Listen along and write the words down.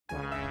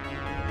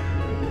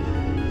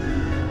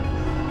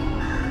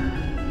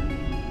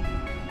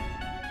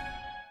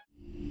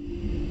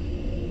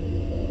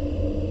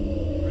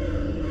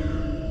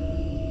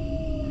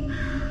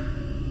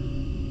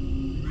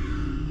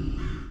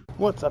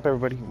What's up,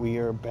 everybody? We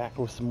are back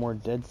with some more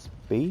Dead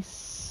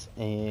Space,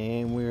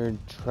 and we're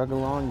trugging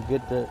along to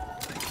get the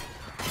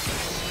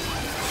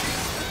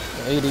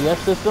ADS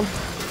system.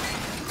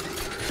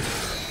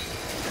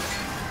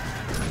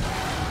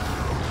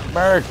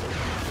 Bird!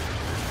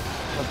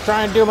 I'm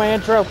trying to do my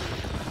intro.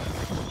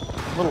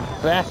 Little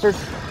bastard.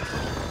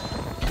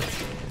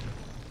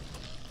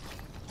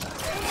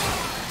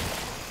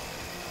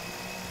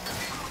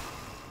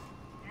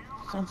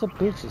 Sons of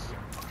bitches.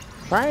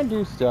 Try and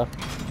do stuff.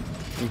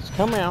 He's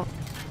come out,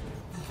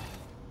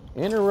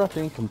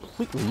 interrupting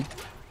completely.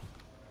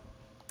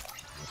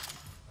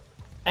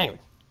 Anyway,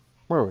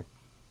 where are we?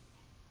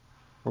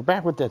 We're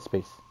back with Dead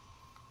Space.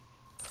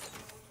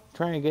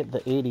 Trying to get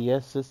the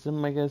ADS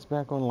system, I guess,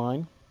 back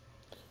online.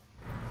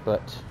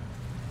 But,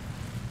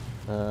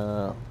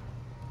 while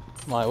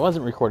I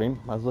wasn't recording,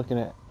 I was looking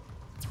at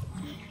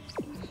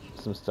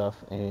some stuff,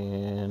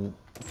 and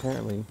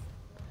apparently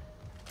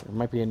there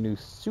might be a new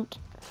suit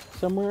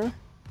somewhere.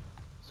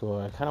 So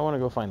I kind of want to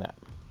go find that.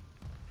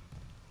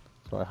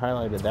 So I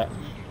highlighted that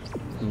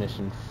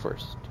mission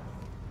first.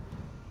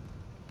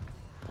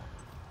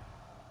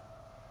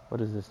 What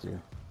does this do?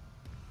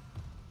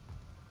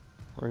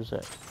 Where's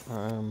that?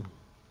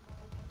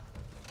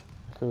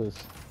 It goes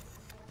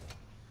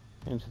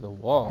into the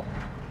wall.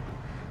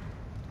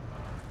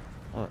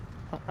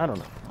 I don't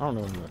know. I don't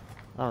know what I'm doing.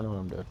 I don't know what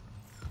I'm doing.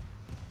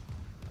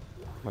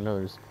 I know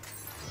there's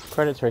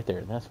credits right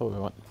there. That's what we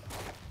want.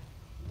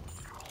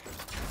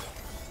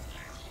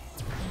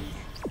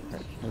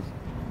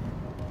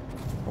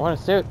 I want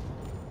a suit.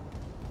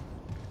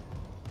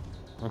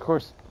 Of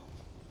course.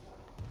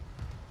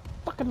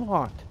 Fucking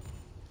locked.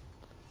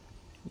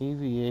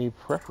 EVA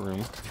prep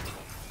room.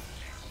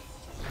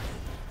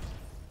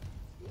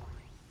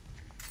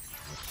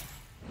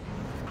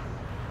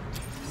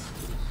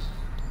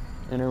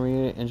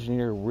 Intermediate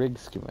engineer rig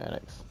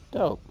schematics.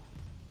 Dope.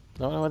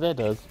 Don't know what that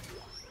does.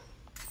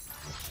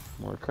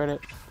 More credit.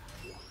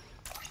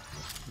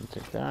 I'll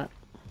take that.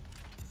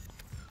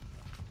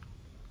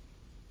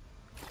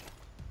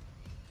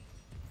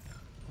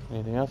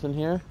 Anything else in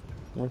here?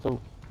 Where's the...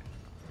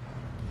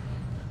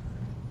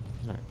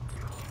 Alright.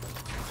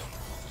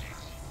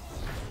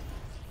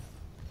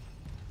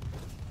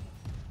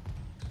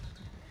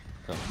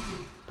 So,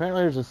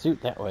 apparently there's a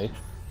suit that way.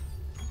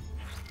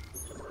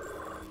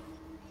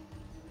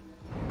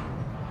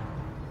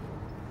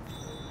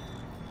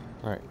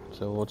 Alright,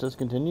 so we'll just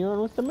continue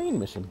on with the main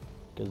mission.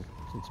 Because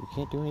since we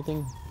can't do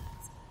anything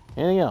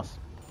else.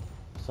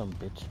 Some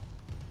bitch.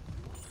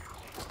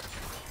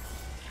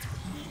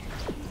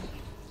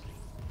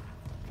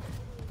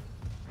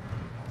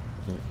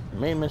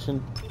 Main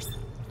mission.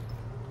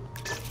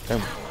 Power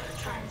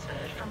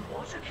transferred from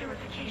water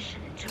purification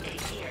to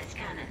ADS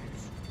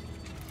cannons.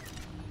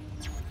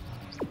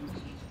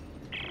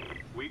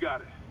 We got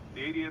it.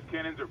 The ADS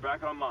cannons are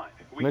back online.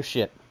 No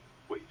shit.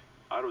 Wait,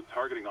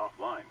 auto-targeting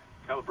offline.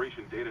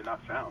 Calibration data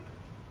not found.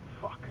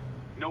 Fuck.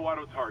 No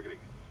auto-targeting.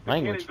 The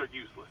Language. cannons are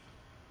useless.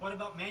 What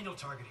about manual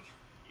targeting?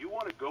 You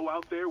want to go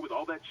out there with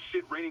all that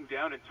shit raining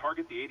down and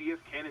target the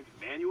ADS cannons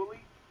manually?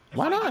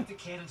 Why If I not? give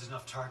the cannons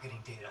enough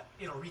targeting data,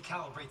 it'll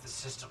recalibrate the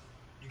system.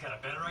 You got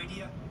a better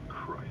idea?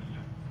 Christ.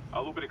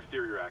 I'll open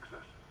exterior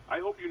access. I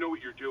hope you know what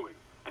you're doing.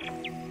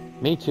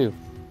 Me too.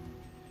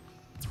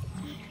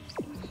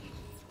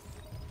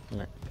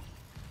 Alright.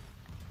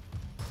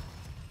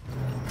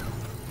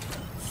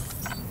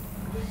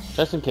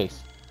 Just in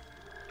case.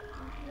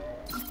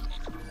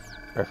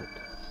 Perfect.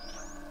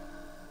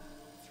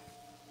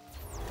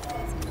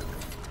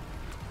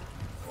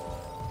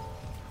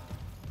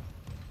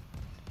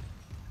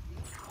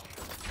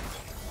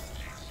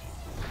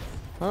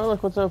 Oh,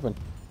 look what's open.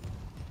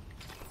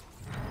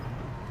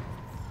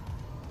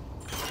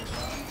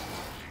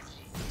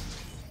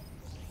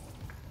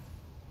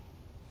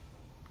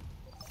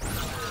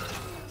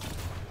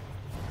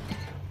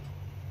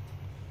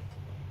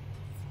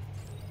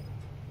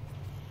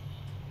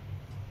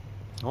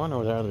 I want to know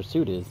where that other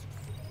suit is.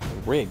 The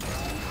rig.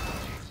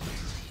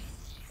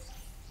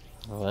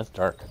 Oh, that's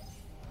dark.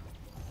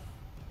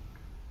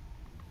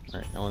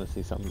 Alright, I want to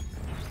see something.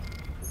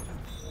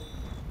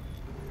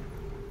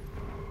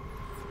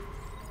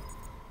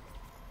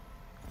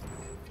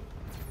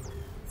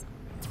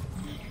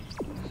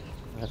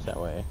 That's that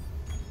way.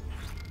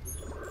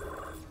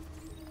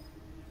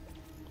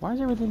 Why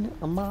is everything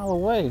a mile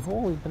away?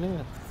 Holy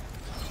bananas.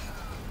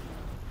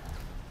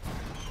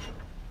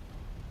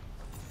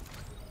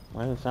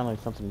 Why does it sound like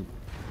something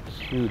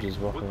huge is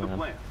walking What's the around?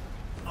 plan?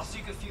 I'll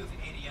sync a few of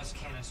the ADS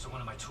cannons to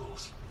one of my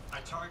tools. I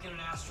target an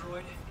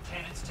asteroid, the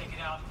cannons take it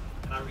out,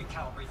 and I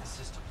recalibrate the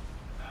system.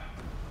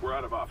 We're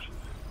out of options.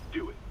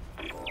 Do it.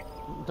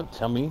 Don't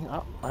tell me.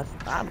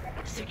 I'm...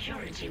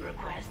 Security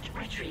request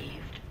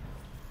retrieved.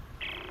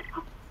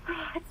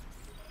 God!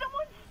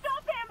 Someone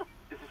stop him!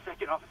 This is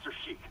Second Officer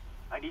Sheik.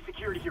 I need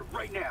security here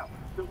right now.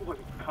 No one's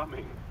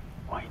coming.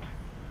 White,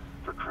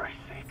 for Christ's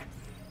sake.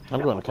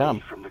 I'm going to come.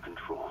 From the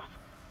controls.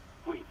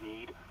 We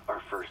need our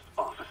first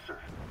officer.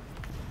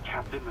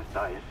 Captain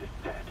Matthias is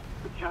dead.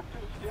 The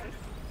captain's dead?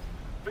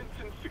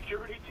 Vincent's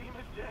security team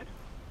is dead?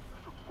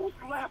 Who's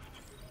left?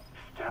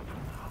 Step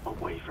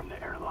away from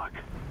the airlock.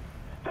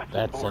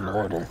 That's an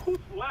order. Who's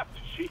left,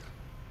 Chief?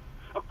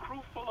 A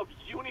crew full of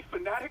uni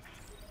fanatics?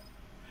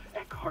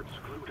 Eckhart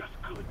screwed us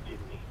good,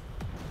 didn't he?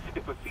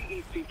 If a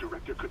CEC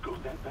director could go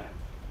that bad,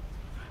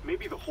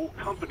 maybe the whole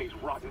company's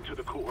rotten to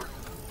the core.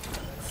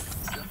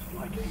 Just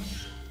like him.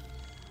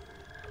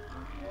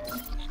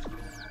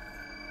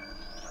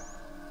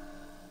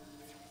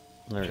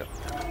 There we go.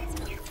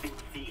 You think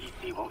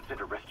CEC won't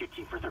send a rescue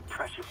team for their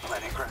precious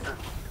planet cracker?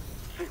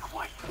 Think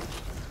twice.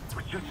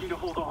 We just need to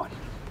hold on.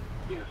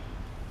 Yes.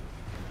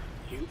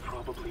 You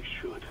probably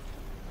should.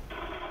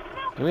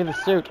 Give me the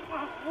suit.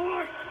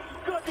 What?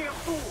 Goddamn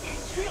fool!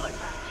 Feel it!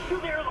 To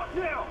the airlock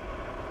now!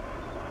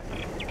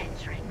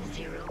 Entering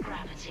zero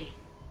gravity.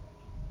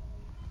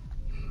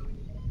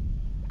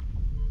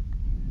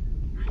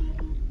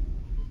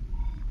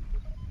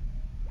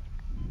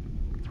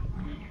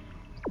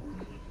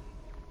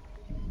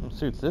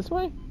 Suits this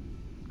way?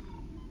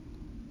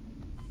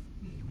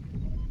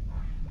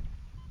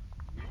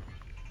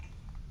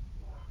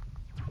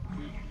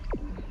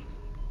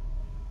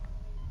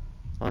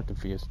 I'm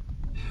confused.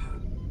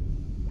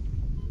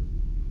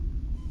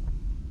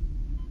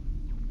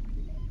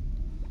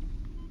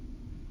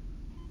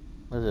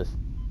 What is this?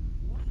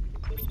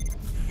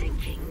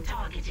 Syncing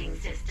targeting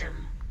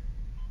system.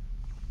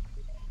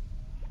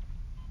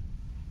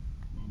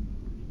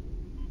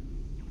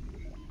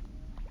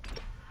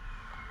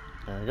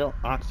 There we go.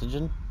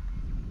 Oxygen.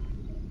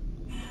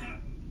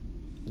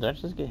 Did I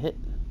just get hit?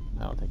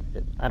 I don't think I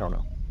did. I don't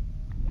know.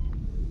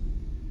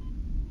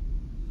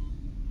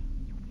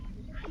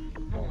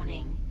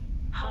 Warning.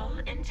 Hull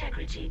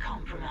integrity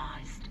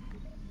compromised.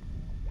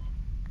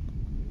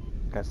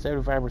 Got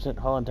 75%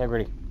 hull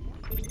integrity.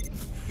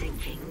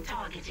 Syncing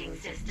targeting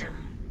system.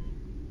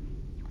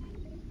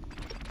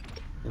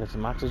 Got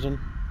some oxygen.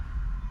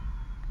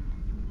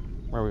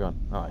 Where are we going?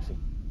 Oh, I see.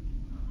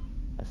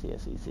 I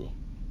see.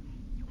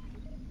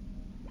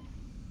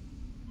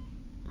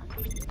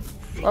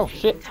 Oh,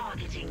 shit.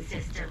 Targeting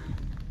system.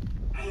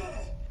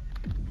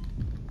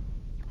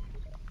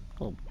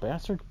 Little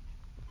bastard.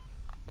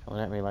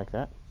 Coming at me like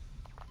that.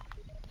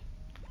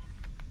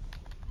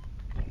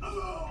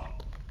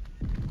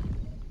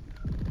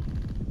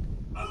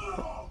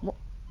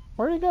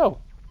 Where'd he go?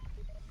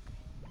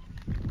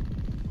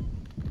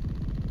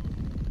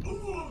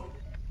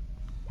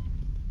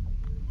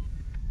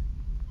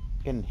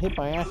 Getting hit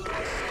by acid.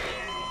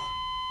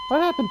 What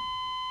happened?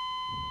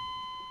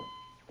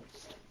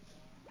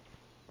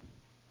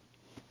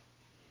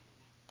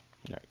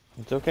 Alright,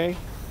 it's okay.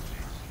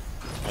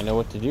 I know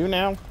what to do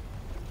now.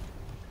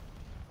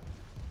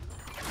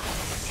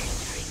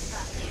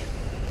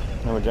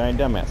 I'm a giant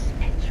dumbass.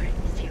 Entering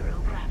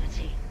zero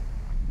gravity.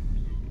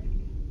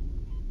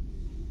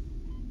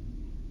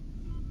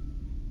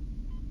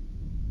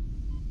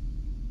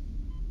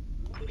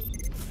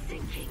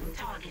 Syncing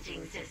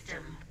targeting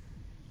system.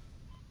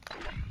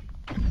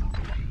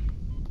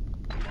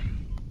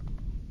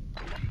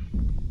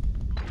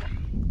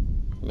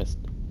 Missed.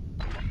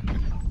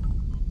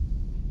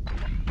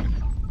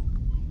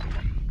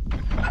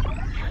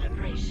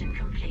 Calibration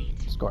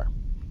complete. Score.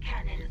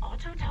 Cannon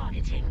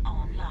auto-targeting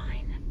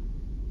online.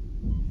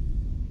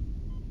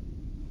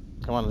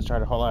 Come on, let's try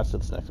to haul ass to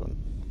this next one.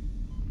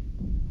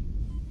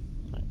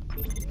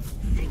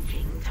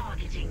 Syncing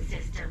targeting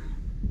system.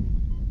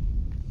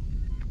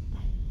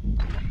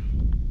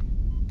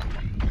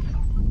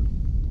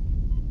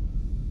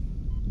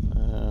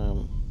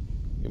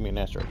 Give me an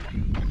asteroid.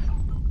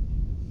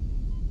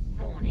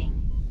 Warning.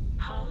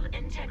 Hull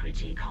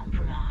integrity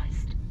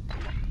compromised.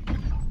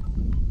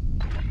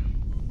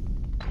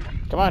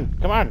 Come on,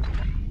 come on!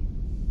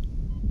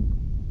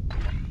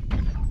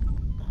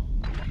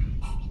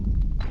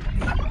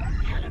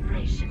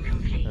 Calibration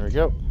complete. There we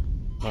go.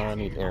 Oh, I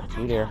need air.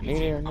 Need air.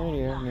 Need air. Need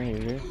air.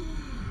 Need air.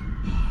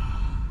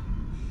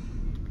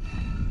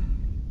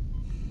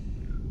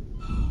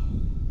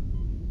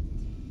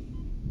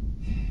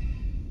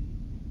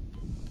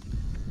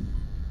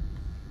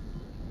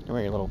 Come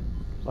here, you little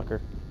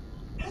fucker.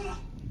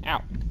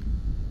 Ow.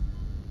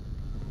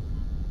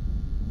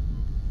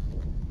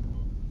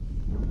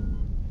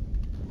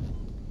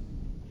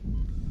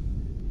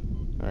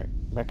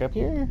 Alright, back up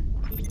here.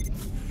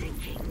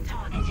 Syncing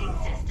targeting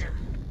system.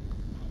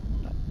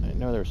 I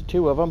know there's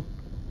two of them.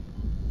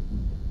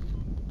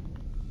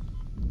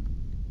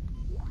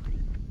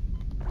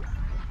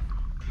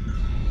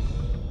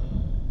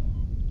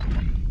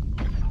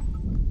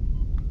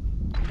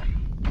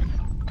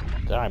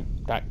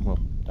 Die. Well,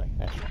 die.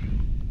 Asteroid.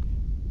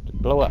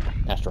 Blow up.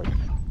 Asteroid.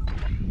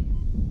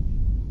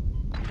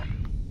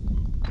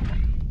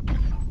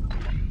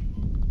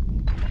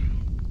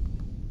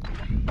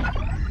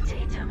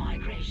 Data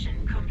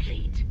migration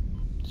complete.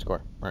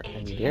 Score. Alright,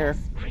 I need air. ATS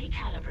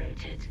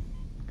recalibrated.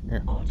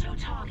 Here.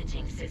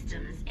 Auto-targeting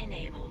systems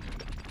enabled.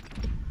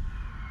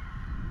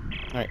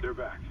 Alright. They're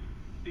back.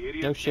 The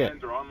ADS No shit.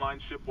 scans are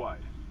online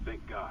shipwide.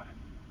 Thank God.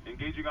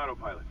 Engaging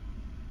autopilot.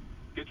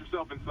 Get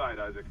yourself inside,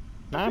 Isaac.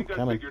 I I'm think I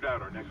coming. figured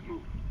out our next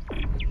move.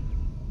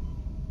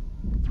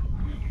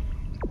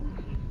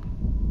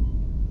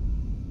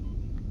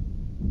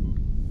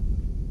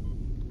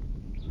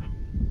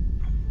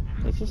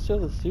 Is this still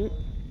the suit?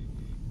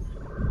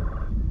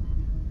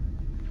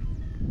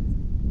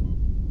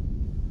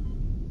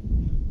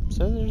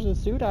 Says there's a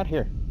suit out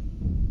here.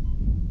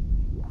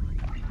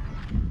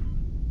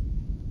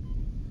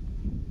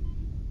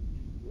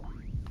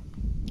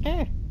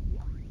 Eh.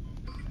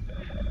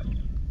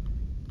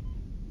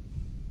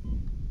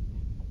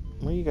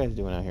 What are you guys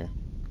doing out here?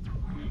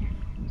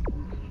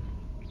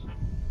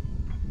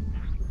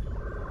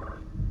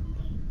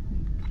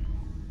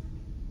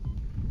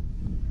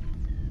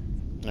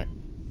 Alright.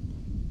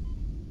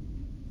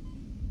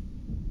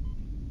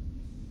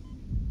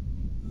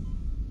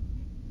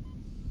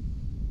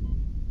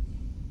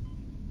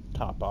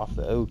 Top off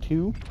the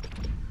O2.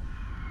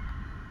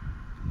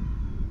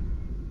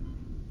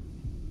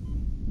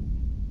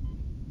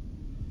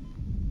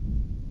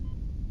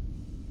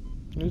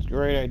 Whose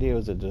great idea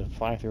was it to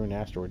fly through an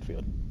asteroid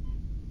field?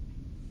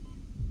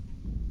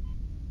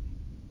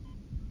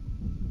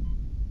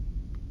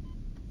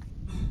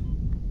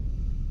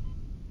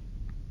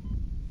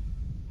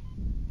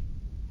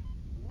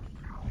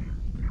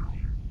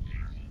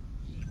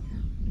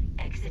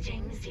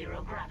 Exiting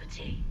zero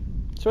gravity.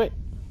 Sweet.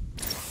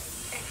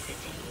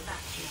 Exiting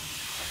vacuum.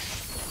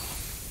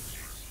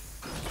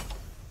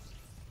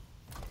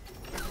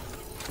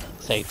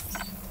 Safe.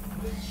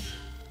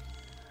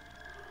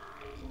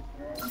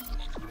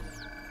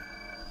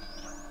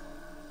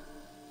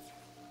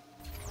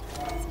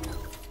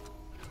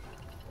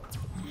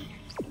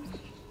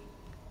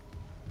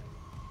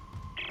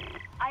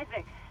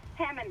 Isaac,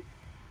 Hammond,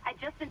 I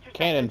just intercepted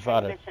Cannon a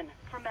fodder. transmission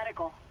for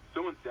medical.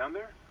 Someone's down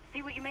there?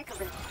 See what you make of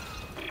it.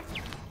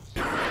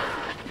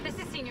 This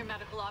is Senior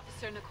Medical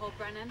Officer Nicole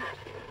Brennan.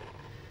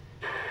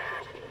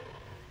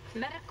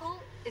 Medical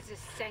is a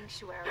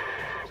sanctuary.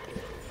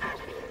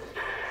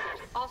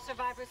 All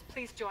survivors,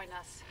 please join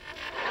us.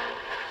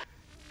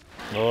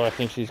 Oh, I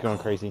think she's going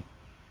crazy.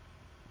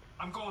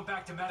 I'm going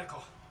back to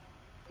medical.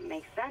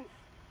 Makes sense.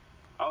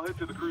 I'll head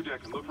to the crew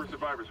deck and look for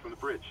survivors from the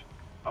bridge.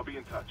 I'll be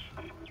in touch.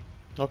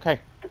 Okay.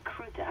 The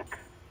crew deck.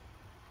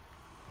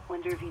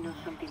 Wonder if he knows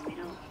something we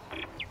don't.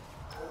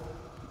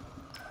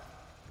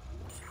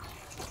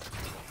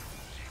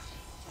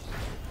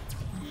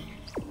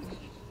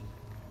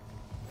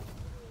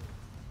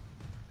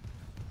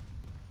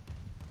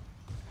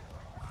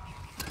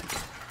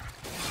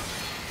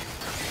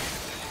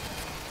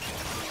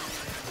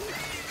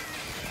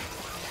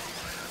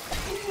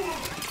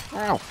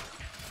 Ow.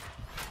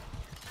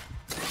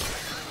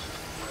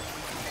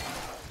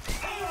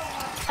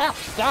 Ow,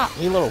 stop,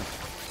 you little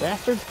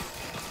bastard.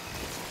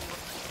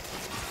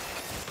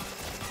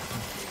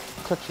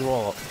 Cut you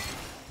all up.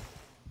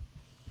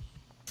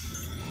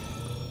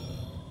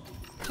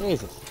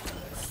 Jesus.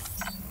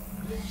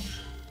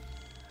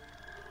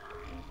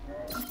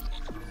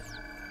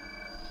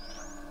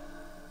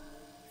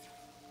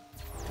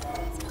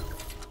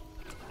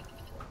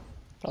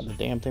 Thought the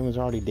damn thing was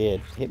already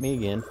dead. Hit me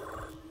again.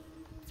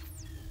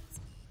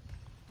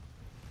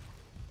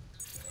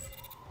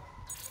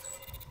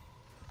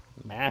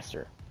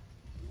 Master.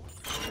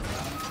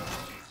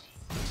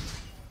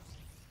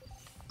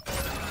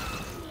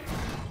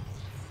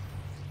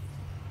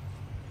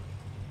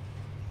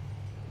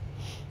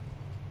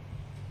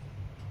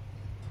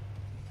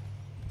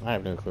 I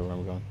have no clue where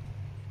I'm going.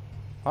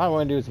 All I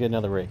want to do is get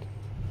another rig.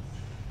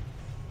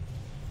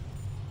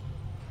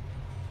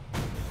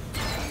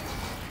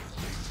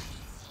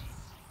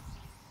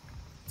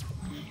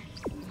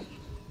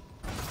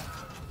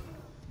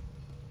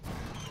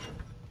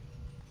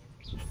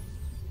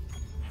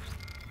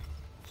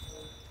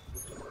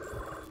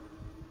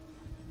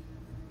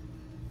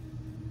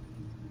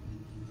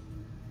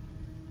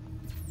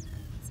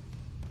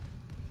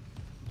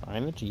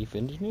 Find the chief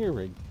engineer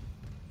rig.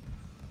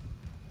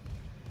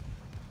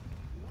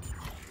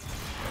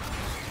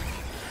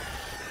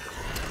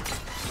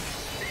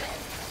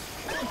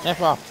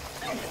 F off.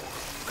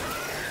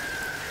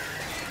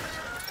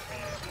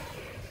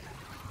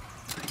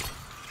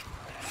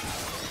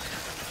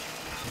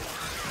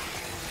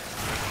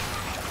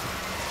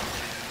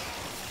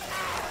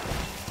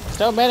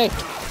 So many.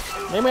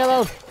 Leave me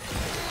alone.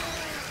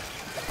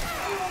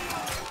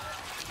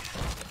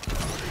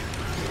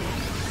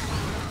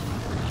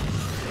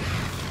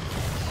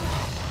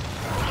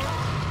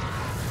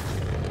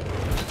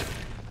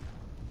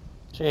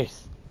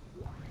 Jeez.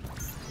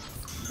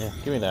 Yeah,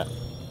 give me that.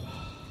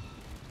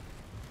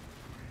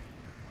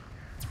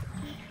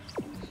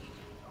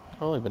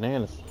 Holy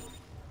bananas.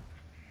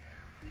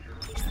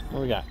 What do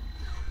we got?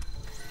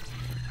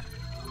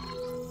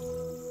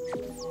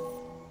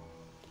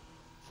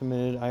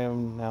 Submitted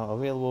item now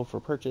available for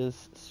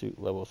purchase. Suit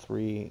level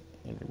 3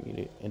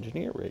 intermediate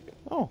engineer rig.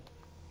 Oh.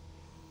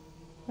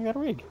 I got a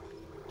rig.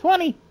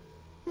 20!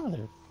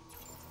 Mother.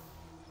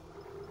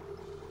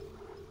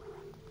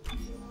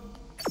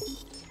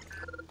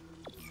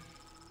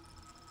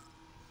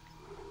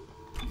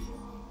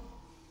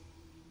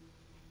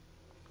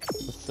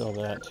 Let's sell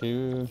that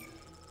too.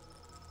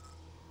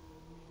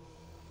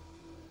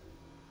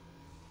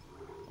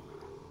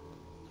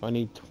 I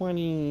need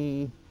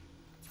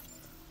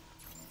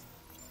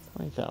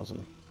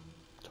 20,000.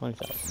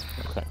 20,000.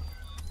 Okay.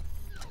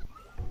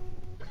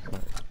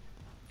 Right.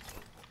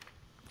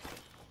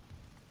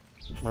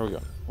 Where are we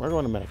going? We're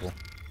going to medical.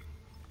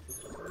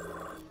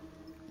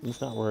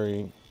 Let's not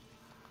worry.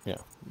 Yeah,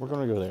 we're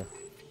going to go there.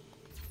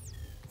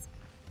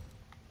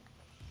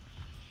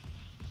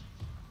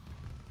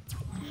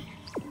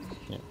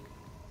 Yeah.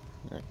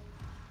 Alright.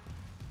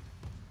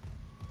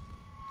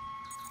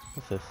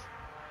 What's this?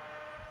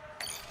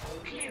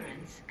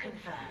 Clearance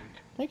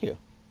confirmed. Thank you.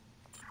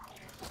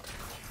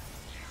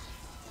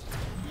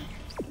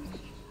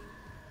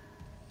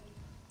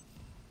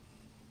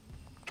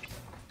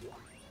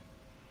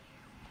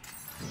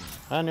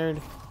 $100.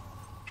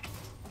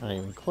 Not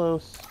even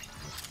close.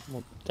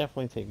 We'll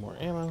definitely take more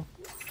ammo.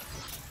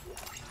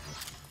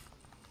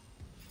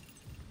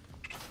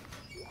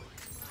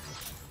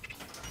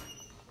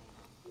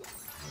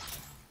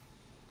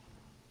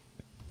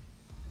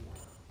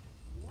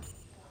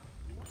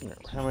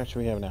 How much do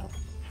we have now?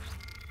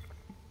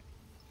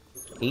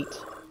 8.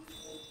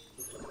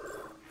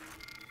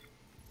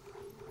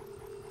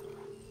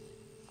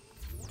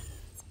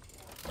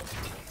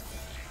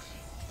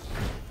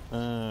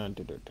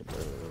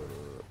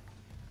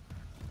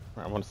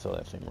 I want to sell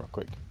that thing real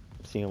quick.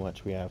 See how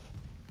much we have.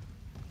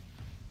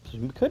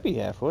 We could be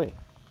halfway.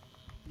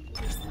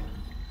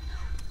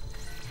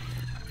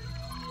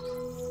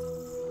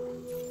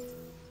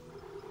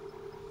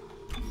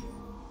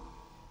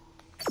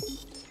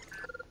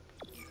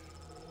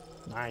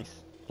 Nice.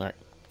 Alright.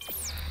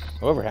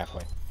 Over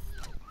halfway.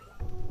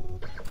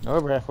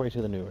 Over halfway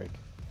to the new rig.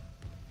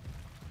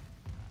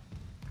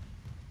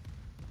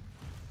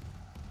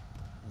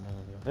 And then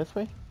we'll go this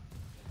way.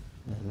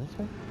 And then this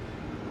way.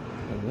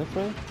 And this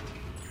way.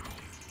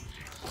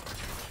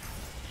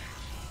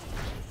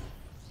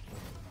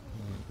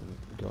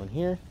 And go in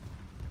here.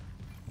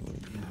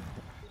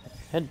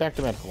 Head back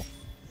to medical.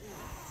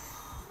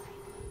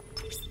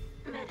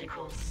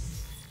 Medical.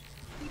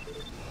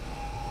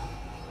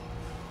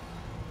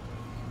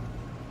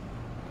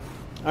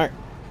 Alright.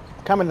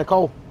 Coming,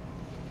 Nicole.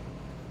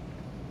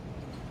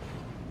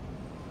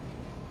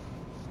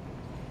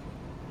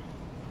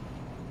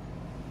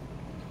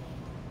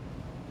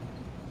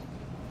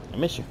 I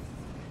miss you.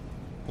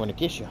 Wanna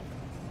kiss you.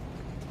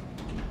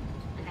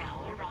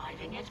 Now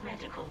arriving at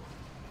medical.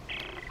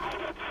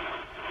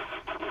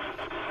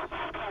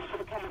 To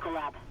the chemical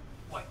lab.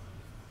 What?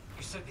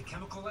 You said the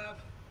chemical lab?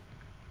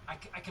 I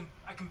can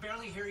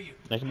barely hear you.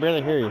 I can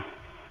barely hear you.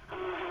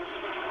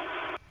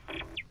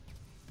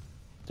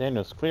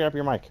 Daniels, clear up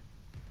your mic.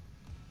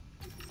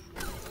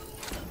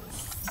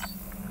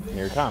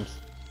 Here it comes.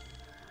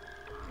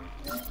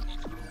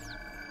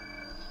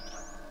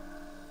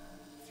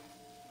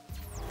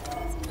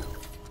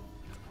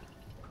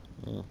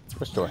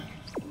 Which door?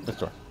 This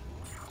door.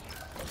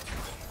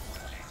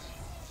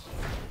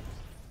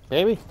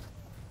 Baby?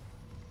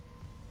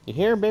 You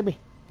here, baby?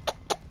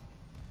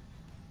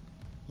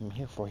 I'm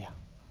here for you.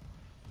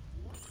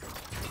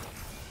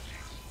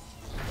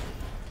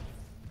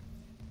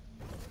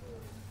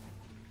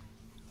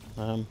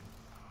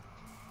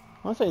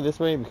 I'll say this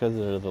way because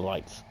of the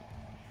lights.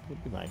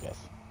 Would be my guess.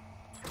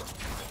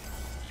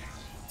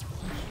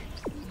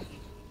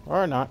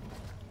 Or not.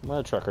 I'm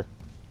a trucker.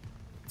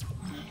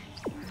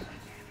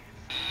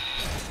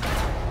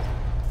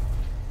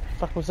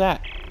 Fuck was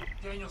that?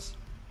 Daniels,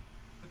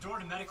 the door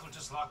to medical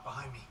just locked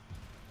behind me.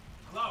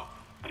 Hello?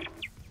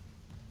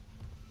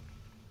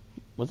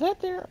 Was that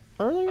there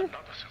earlier?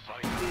 Another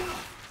survivor.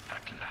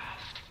 At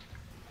last.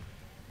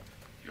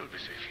 You'll be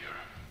safe here.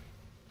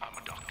 I'm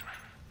a doctor.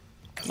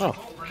 Oh.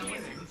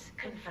 Clearance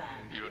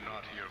confirmed. You're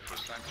not here for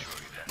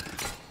sanctuary then.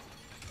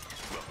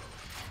 Well,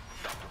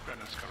 Dr.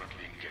 Brennan's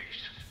currently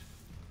engaged.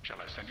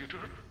 Shall I send you to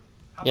her?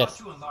 How Yes.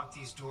 about you unlock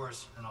these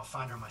doors and I'll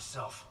find her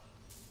myself?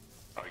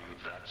 Are you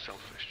that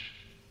selfish?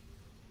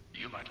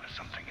 You might let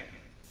something in.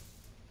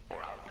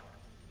 Or out.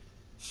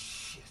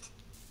 Shit.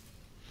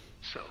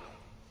 So,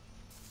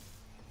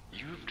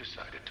 you've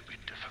decided to be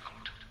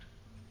difficult.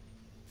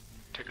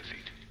 Take a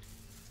seat.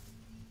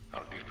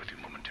 I'll deal with you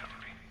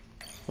momentarily.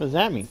 What does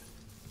that mean?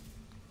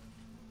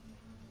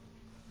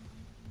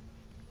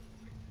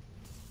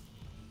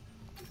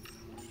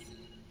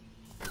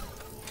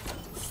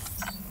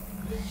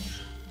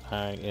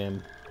 I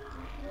am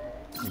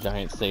a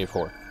giant save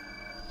whore.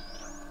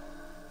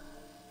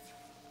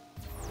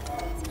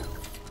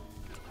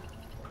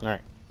 Alright.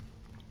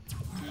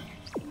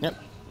 Yep.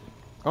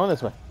 Going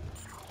this way.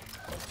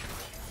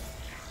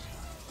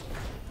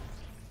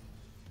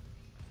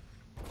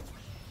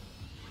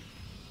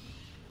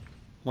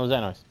 What was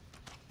that noise?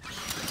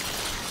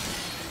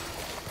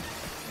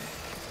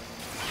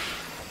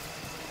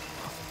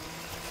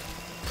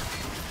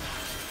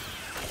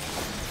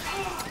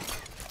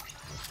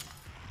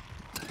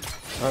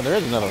 Oh, there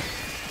is another one.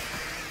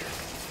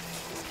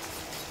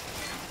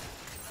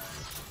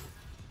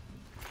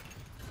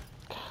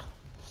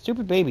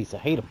 Stupid babies, I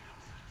hate them.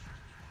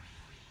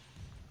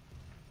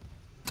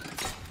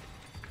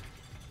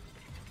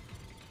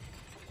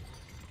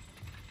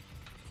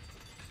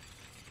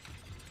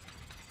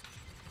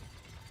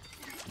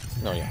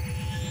 Oh yeah.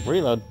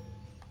 Reload.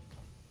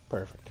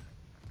 Perfect.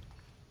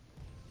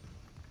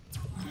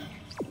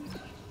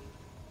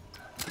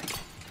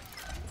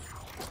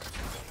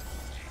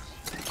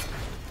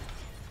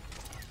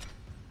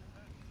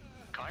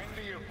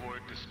 Kindly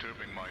avoid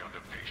disturbing my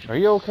other patients. Are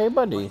you okay, What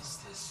buddy? is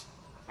this?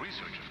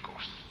 Research, of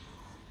course.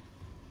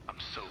 I'm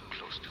so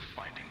close to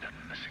finding that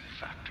missing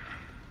factor.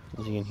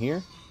 Is he in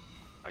here?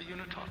 A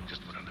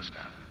unitologist would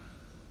understand.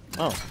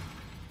 Oh.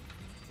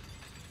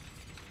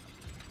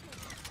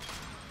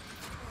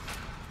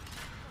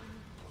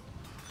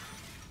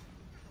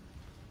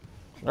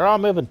 They're all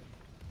moving.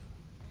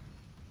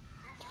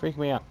 It's freaking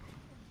me out.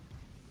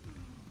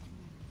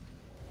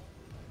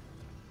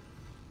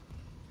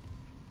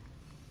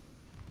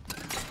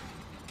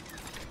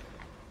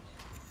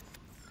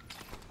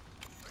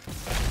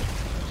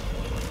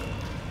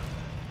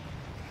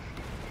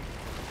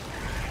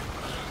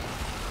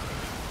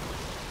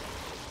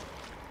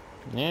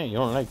 Yeah, you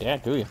don't like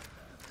that, do you?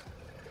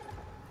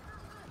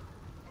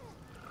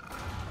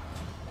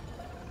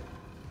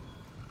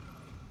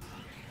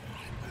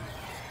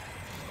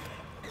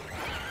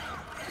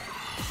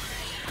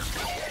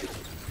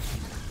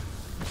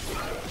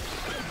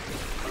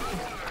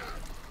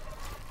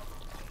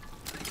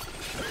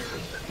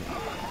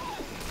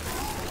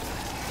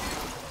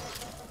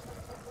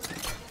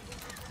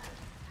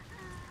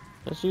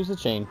 Let's use the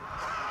chain.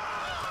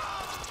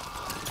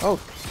 Oh.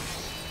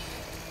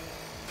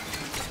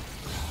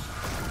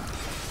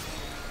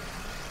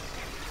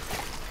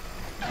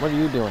 What are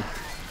you doing?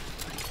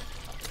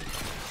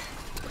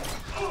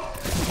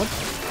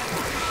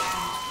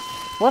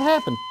 What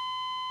happened?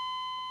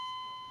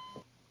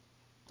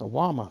 The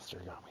wall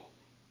monster got me.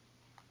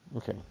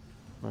 Okay.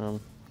 Where am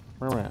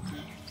I at?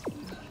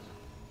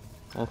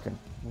 Okay,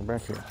 we're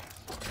back here.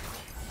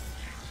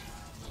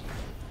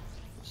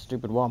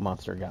 Stupid wall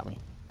monster got me.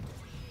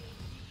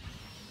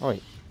 Oh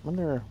wait,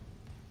 wonder.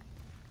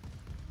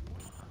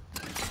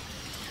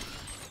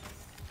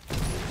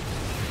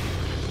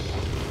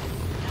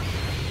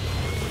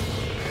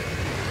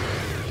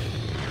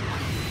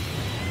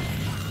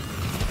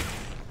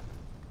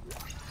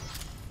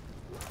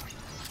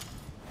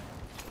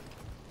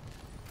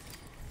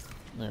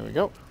 There we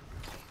go.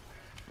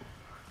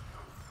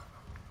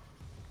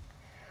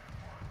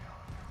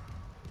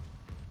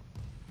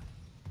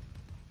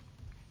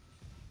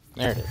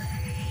 There it is.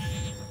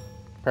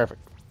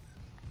 Perfect.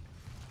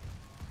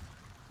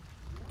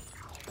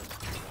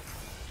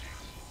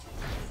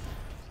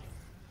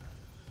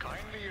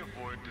 Kindly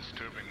avoid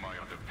disturbing my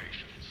other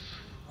patients.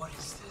 What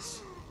is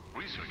this?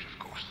 Research, of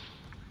course.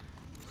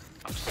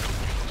 I'm so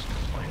close to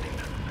finding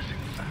that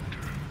missing factor.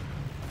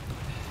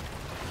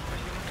 A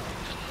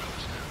unitologist would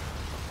understand.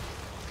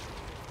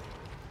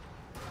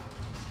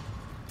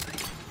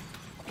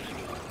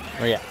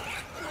 Oh yeah.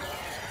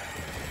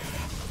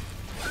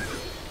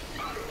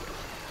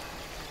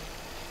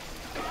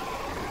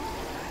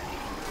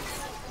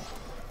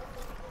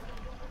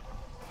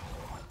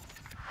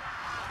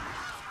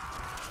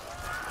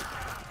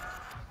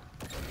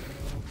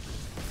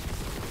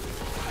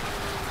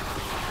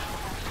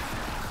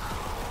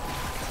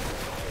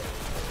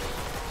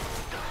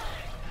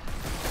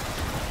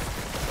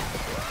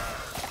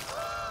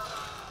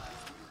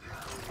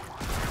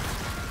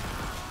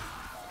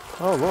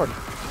 Oh Lord.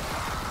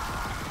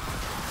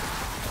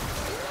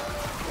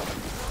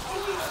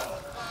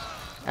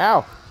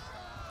 Ow.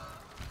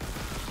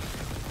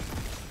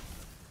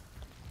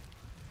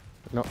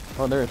 No.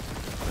 Oh, there it is.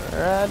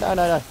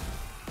 No.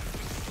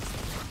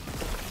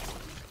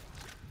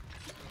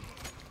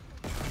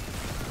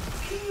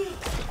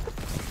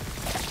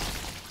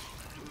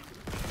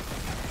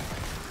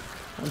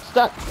 I'm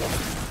stuck.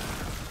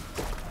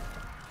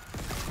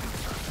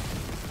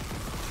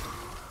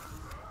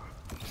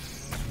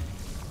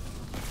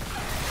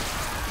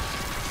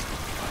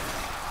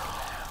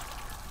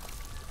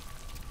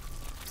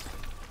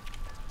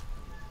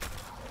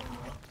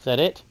 Is that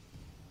it?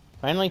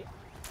 Finally?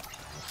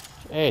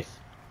 Jeez.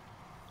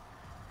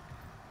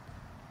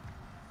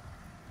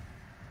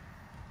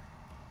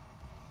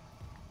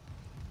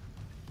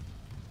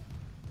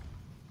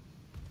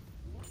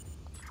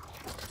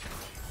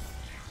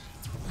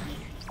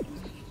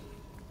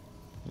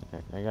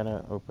 Okay, I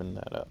gotta open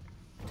that up.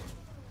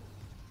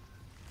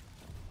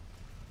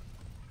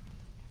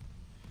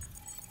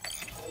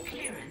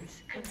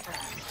 Clearance confirmed.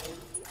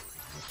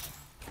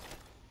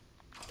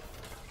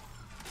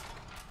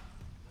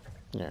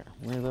 There.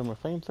 Reload my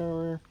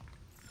flamethrower.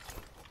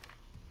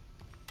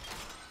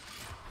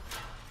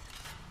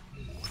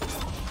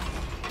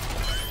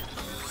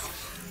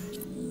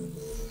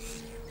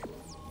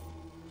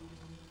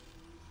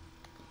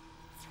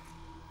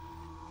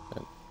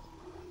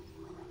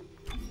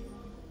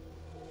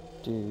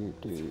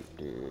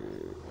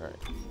 Alright.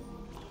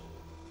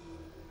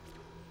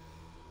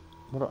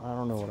 I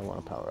don't know what I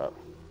want to power up.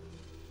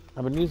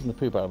 I've been using the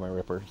poop out of my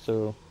ripper,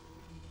 so...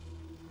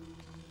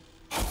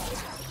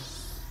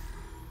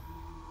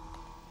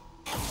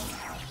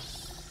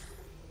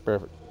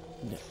 Perfect.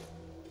 Yes.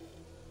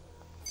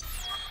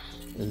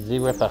 The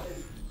ripper.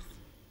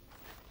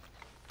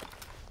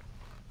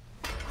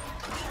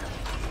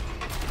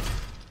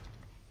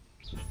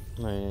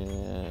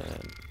 And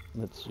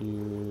let's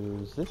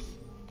use this.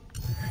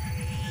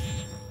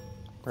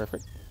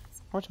 Perfect.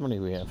 How much money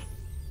do we have?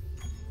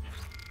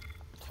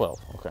 12,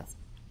 okay.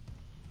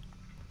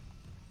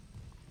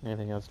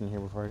 Anything else in here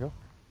before I go?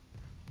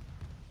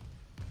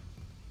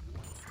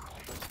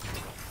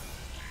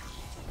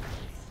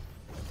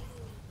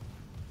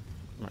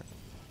 Alright.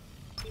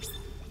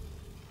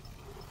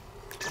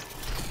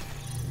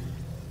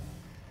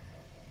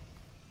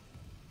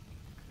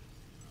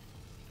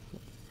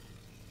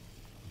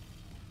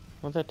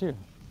 What's that do?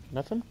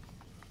 Nothing?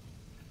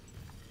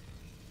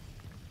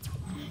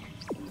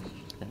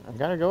 I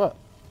gotta go up.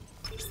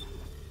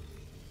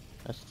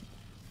 That's...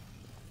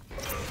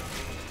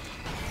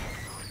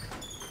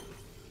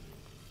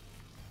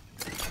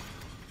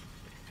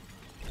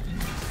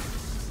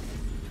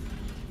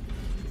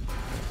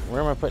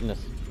 Where am I putting this?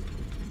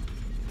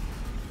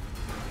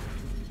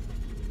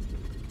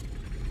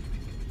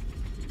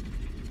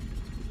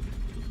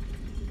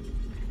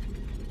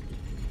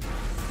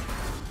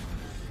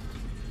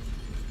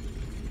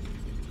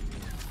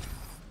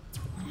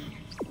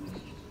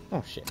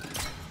 Oh shit.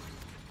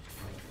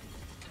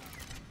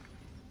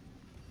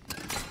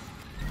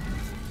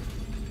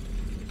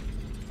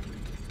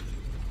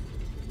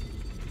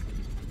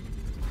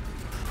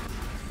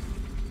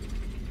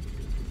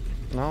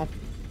 No.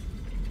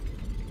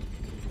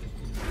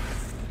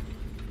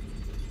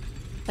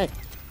 Hey,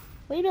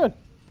 what are you doing?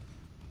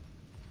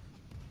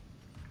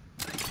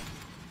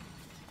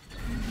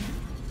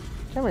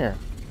 Come here.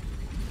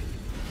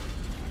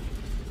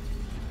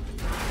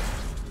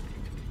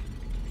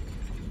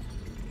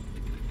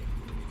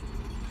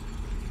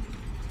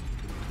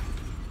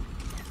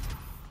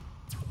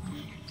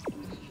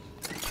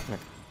 Come here.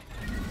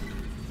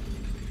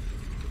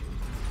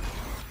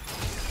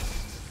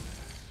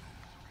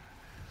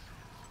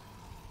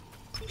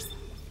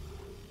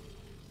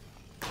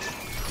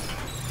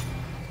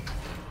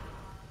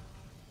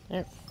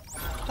 There.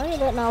 How did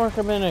that not work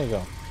a minute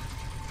ago?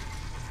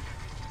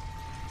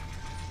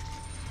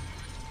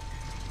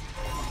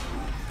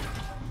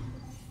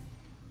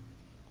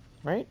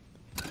 Right?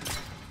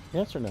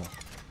 Yes or no?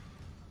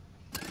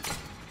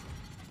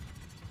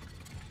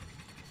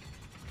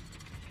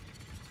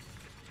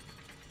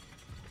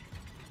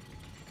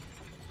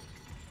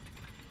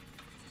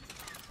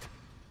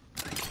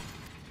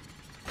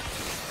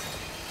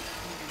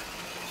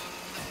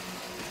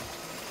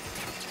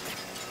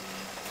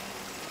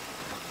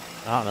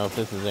 I don't know if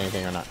this is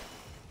anything or not.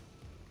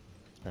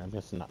 I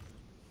guess not.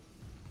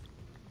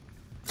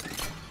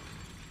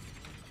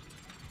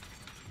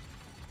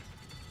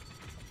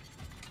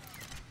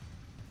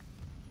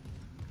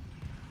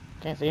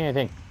 Can't see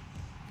anything.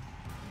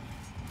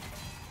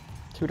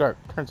 Too dark.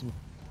 Turn some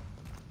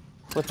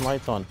flipping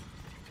lights on.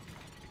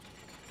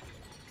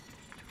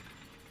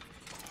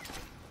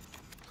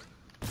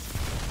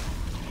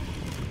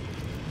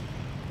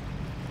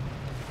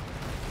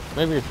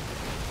 Maybe your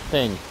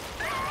thing.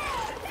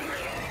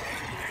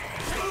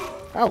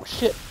 Oh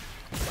shit.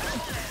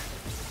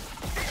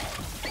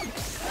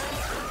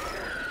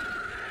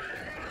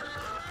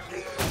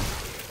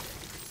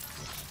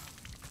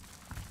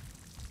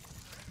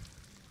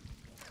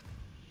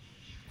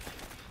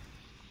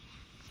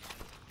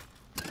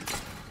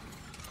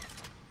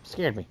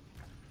 Scared me.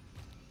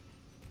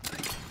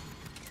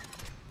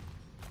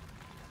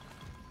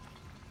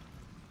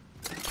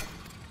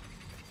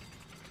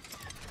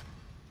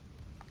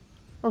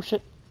 Oh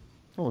shit.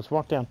 Almost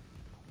walked down.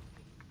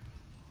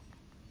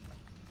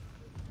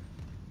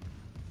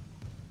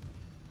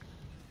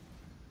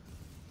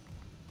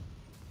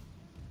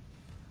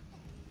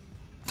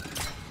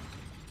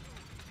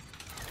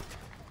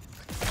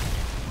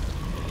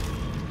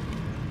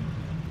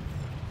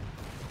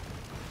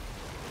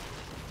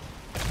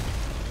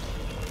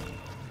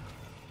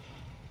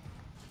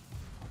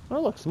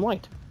 Oh look, some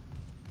light.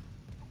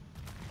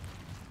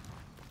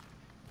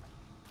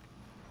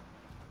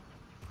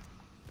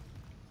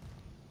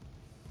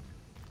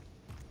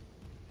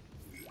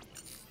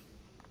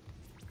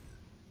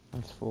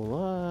 Let's full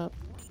up.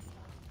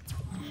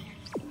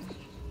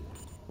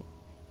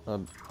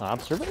 An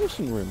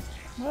observation room.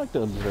 I like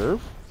to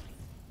observe.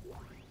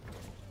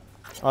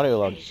 Audio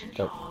log. Patient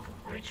Oh, log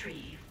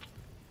retrieved.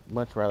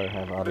 much rather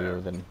have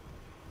audio than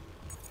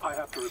I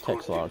have to record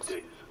text logs. these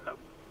days.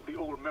 The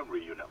old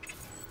memory, you know.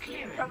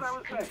 Clearance As I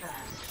was saying, confirmed.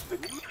 the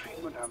new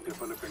treatment I'm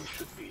developing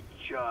should be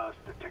just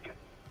the ticket.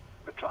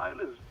 The trial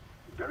is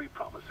very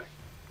promising.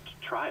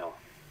 Trial?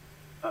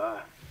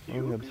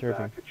 You'll be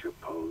observing. back at your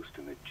post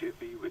in a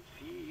jiffy with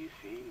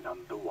CEC none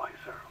the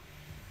wiser.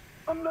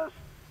 Unless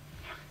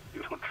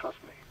you don't trust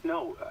me.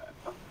 No,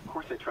 of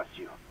course I trust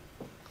you.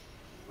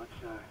 Let's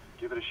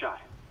give it a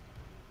shot.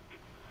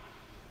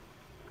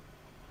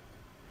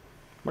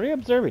 What are you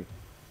observing?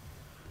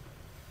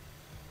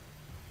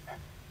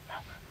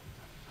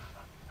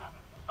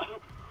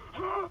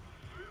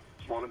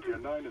 Volunteer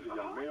 9 is a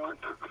young male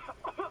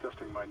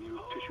testing my new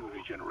tissue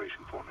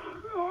regeneration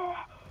formula.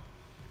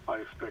 I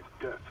expect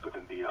death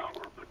within the hour,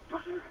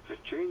 but the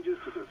changes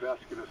to the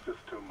vascular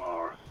system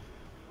are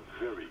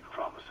very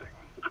promising.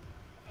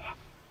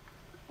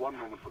 One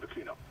moment for the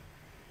cleanup.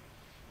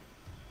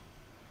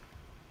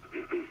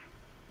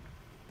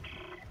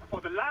 For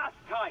the last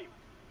time,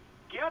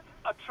 get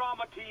a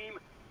trauma team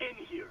in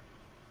here.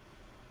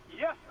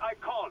 Yes, I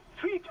called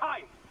 3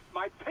 times.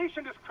 My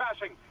patient is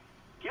crashing.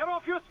 Get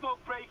off your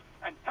smoke break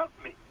and help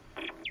me.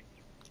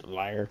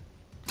 Liar.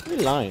 You're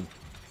lying.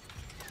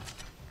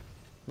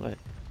 What?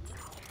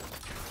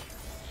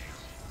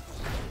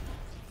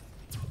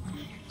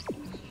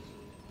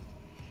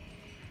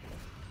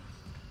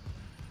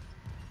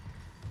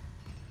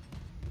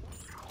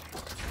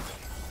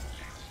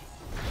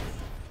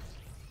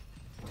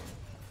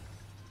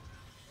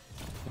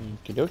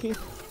 Okie dokie.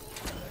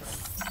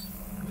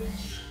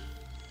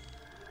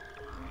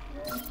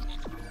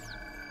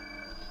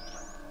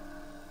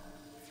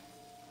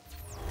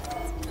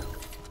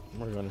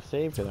 We're going to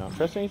save because I don't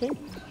trust anything.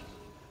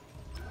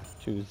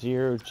 To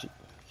zero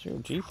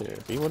G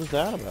therapy. What is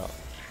that about?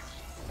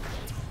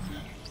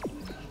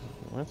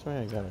 Well, that's where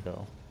I gotta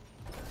go.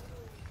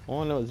 I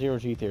want to know what zero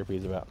G therapy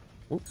is about.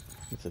 Oop,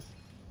 what's this?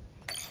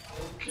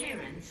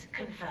 Clearance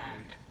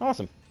confirmed.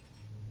 Awesome.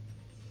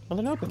 Well,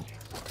 then open.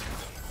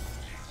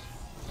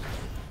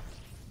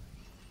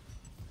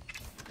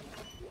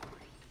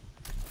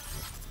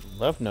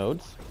 Love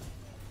nodes.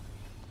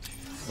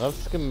 Love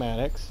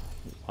schematics.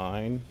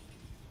 Fine.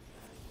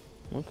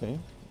 Okay.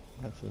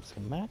 Got some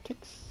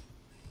schematics.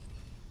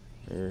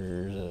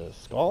 There's a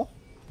skull.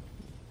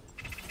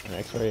 An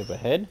x-ray of a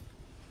head.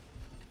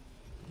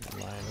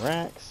 Line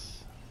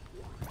racks.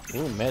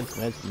 Ooh, meds.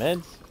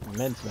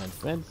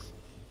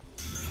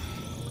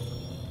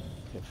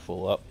 Get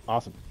full up.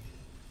 Awesome.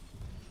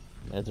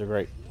 Meds are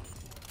great.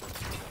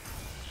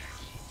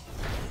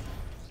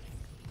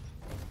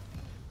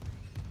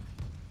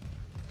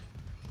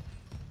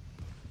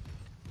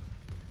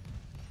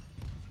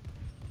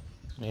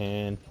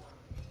 And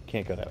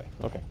can't go that way.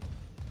 Okay.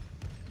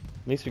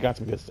 At least we got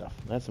some good stuff.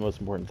 That's the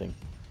most important thing.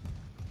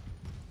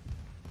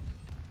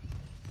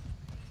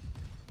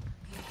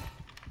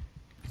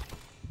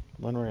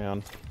 Run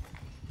around.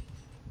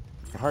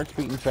 My heart's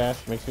beating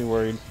fast. Makes me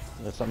worried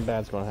that something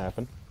bad's going to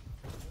happen.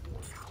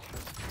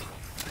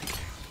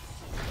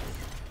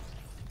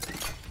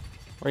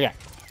 Where you at?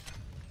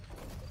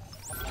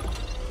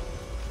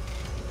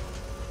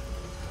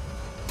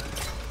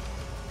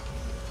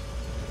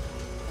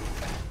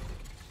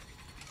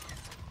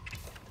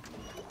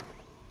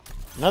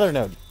 Another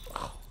node.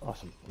 Oh,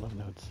 awesome. Love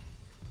nodes.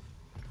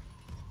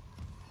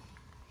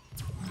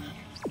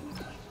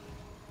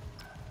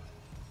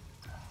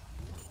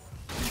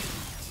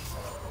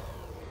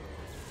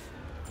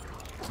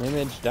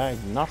 Image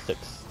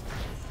diagnostics.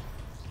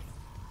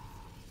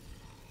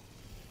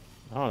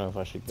 I don't know if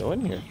I should go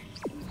in here.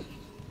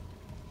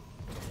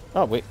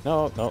 Oh, wait.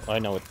 No, I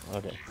know it.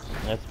 Okay.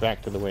 That's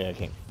back to the way I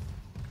came.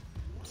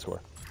 I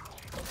swear.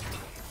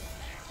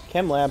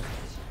 Chem lab.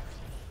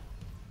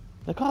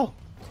 Nicole.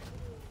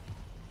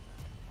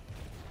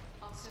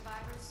 All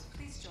survivors,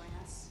 please join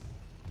us.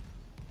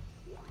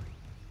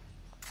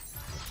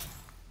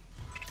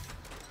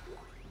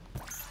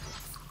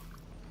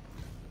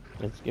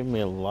 It's giving me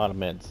a lot of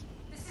meds.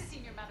 This is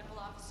Senior Medical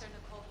Officer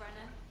Nicole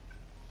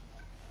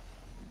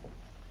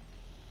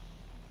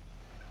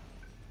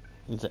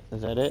Brennan.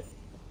 Is that it,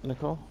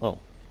 Nicole? Oh,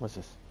 what's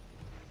this?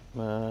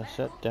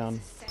 Shut down.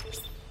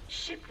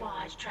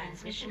 Shipwide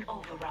transmission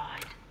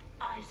override.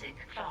 Isaac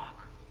Clark.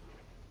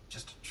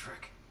 Just a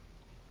trick.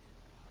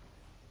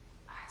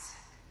 Isaac.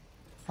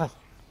 What?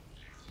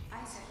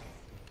 Isaac.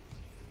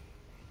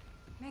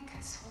 Make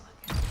us whole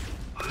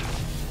again.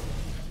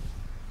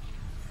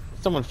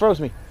 Someone froze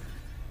me.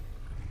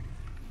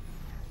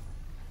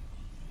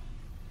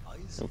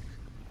 Isaac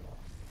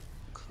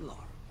Clark.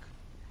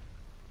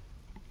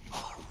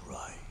 All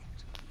right.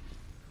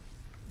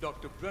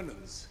 Dr.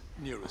 Brennan's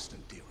nearest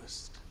and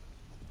dearest.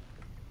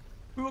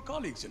 We were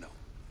colleagues, you know.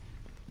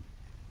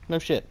 No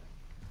shit.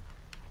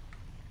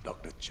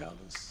 Dr.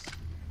 Chalice.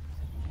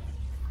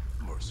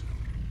 Mercer.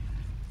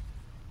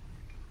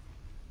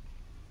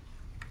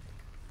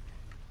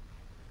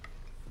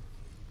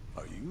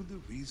 Are you the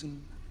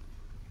reason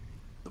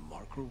the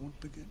marker won't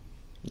begin?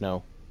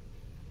 No.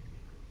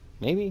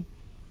 Maybe.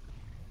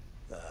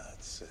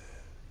 That's it.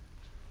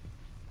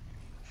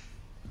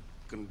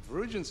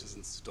 Convergence is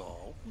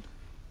installed.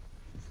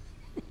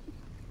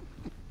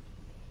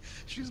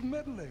 She's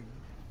meddling.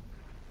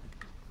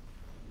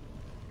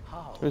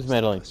 How? Who's is the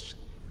meddling? question.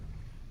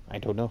 I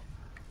don't know.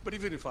 But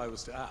even if I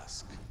was to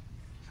ask,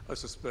 I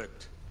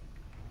suspect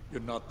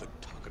you're not the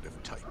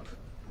talkative type.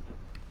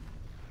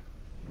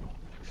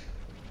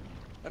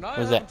 And I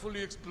Who's haven't that?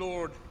 fully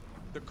explored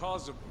the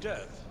cause of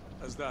death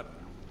as that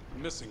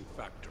missing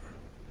factor.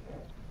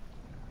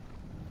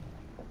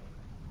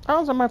 How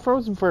else am I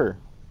frozen for?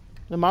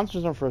 The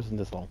monsters aren't frozen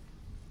this long.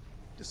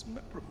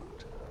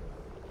 Dismemberment.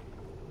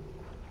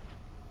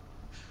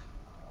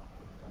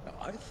 Now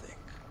I think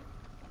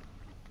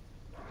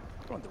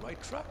you're on the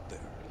right track there.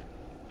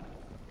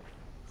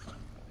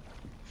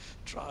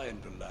 Try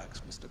and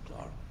relax, Mr.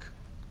 Clark.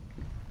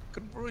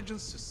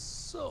 Convergence is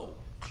so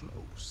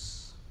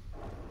close.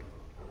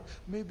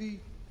 Maybe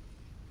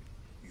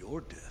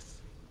your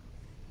death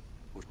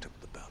or tip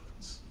the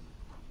balance?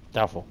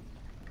 Doubtful.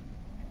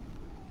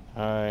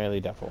 Highly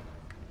doubtful.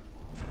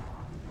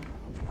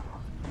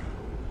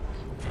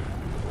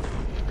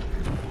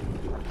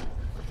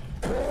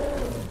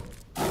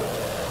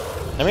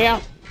 Let me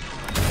out!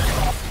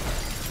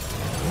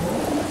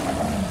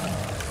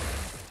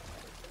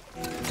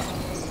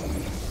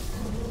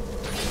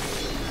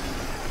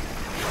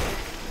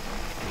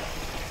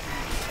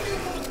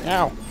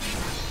 Ow!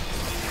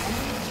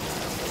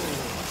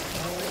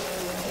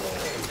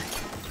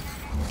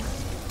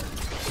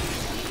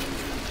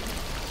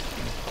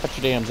 Cut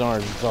your damn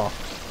arms off.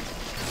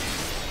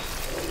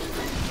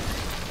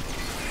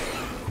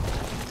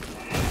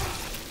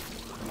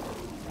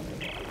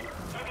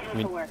 I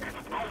mean, Work.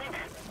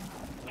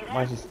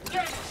 why is he...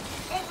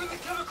 Open the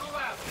chemical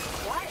lab!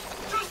 What?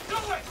 Just do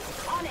it!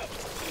 On it.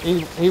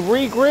 He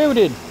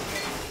regrooted!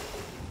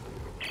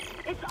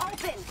 It's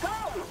open. Go.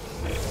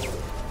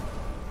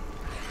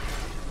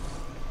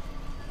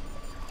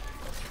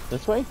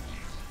 This way?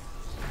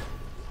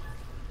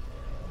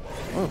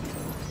 Oh.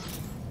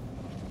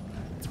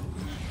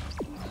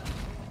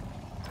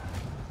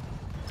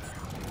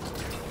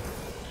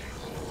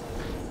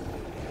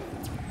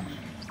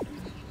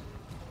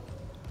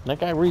 That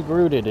guy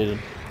regrooted it.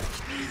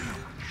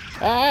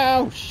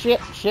 Ow!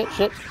 Shit! Shit!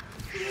 Shit!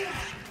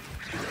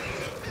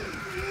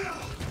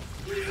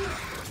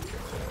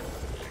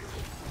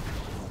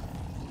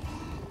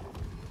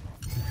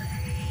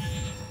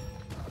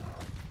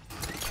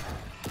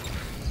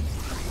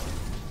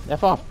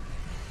 F off!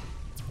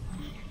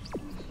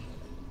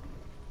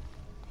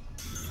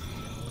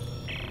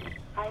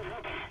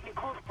 Isaac,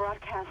 Nicole's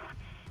broadcast.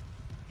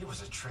 It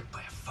was a trick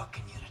by a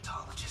fucking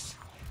unitologist.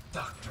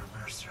 Dr.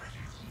 Mercer.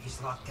 He's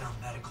locked down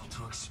medical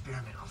to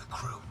experiment on the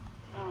crew.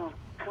 Oh,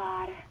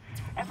 God.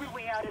 Every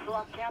way out is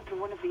locked down through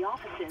one of the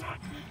offices.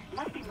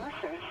 Must be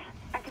Mercer's.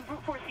 I can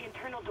brute force the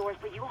internal doors,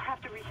 but you'll have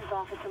to reach his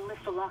office and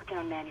lift the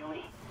lockdown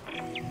manually.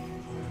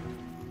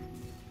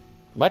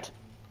 What?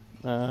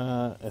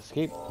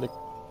 Escape the...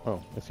 Oh,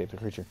 escape the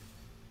creature.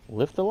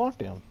 Lift the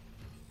lockdown.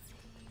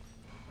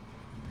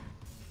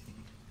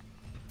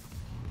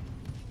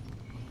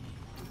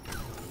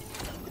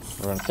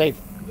 We're gonna save.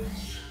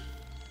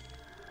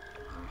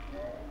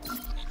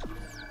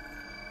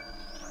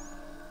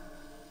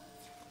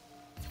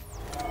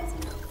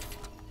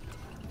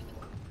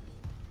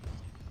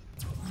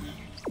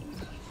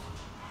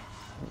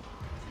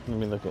 Let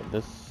me look at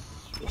this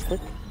real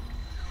quick.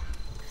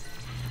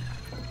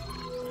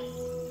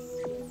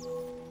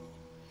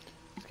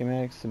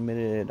 Schematic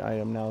submitted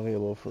item now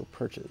available for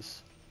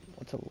purchase.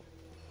 What's a...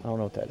 I don't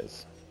know what that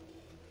is.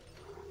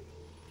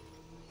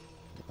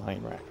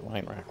 Line rack,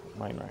 line rack,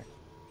 line rack.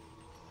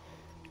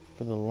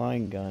 For the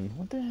line gun.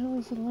 What the hell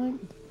is the line?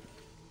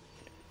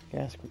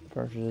 Gas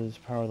cartridges,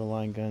 power the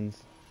line guns,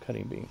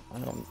 cutting beam. I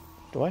don't...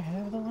 Do I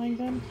have the line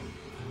gun?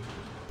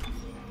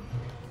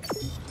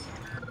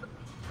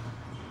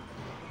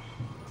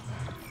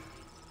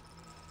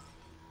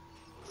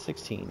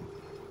 $16.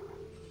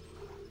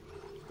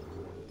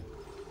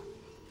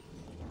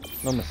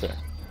 Almost there.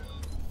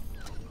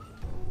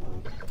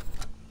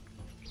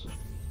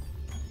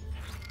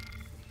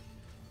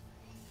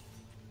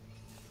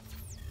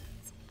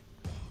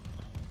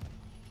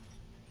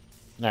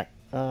 Alright,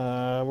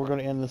 we're going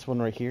to end this one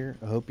right here.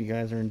 I hope you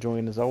guys are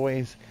enjoying as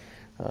always.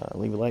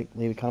 Leave a like,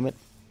 leave a comment,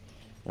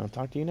 and I'll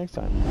talk to you next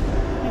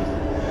time.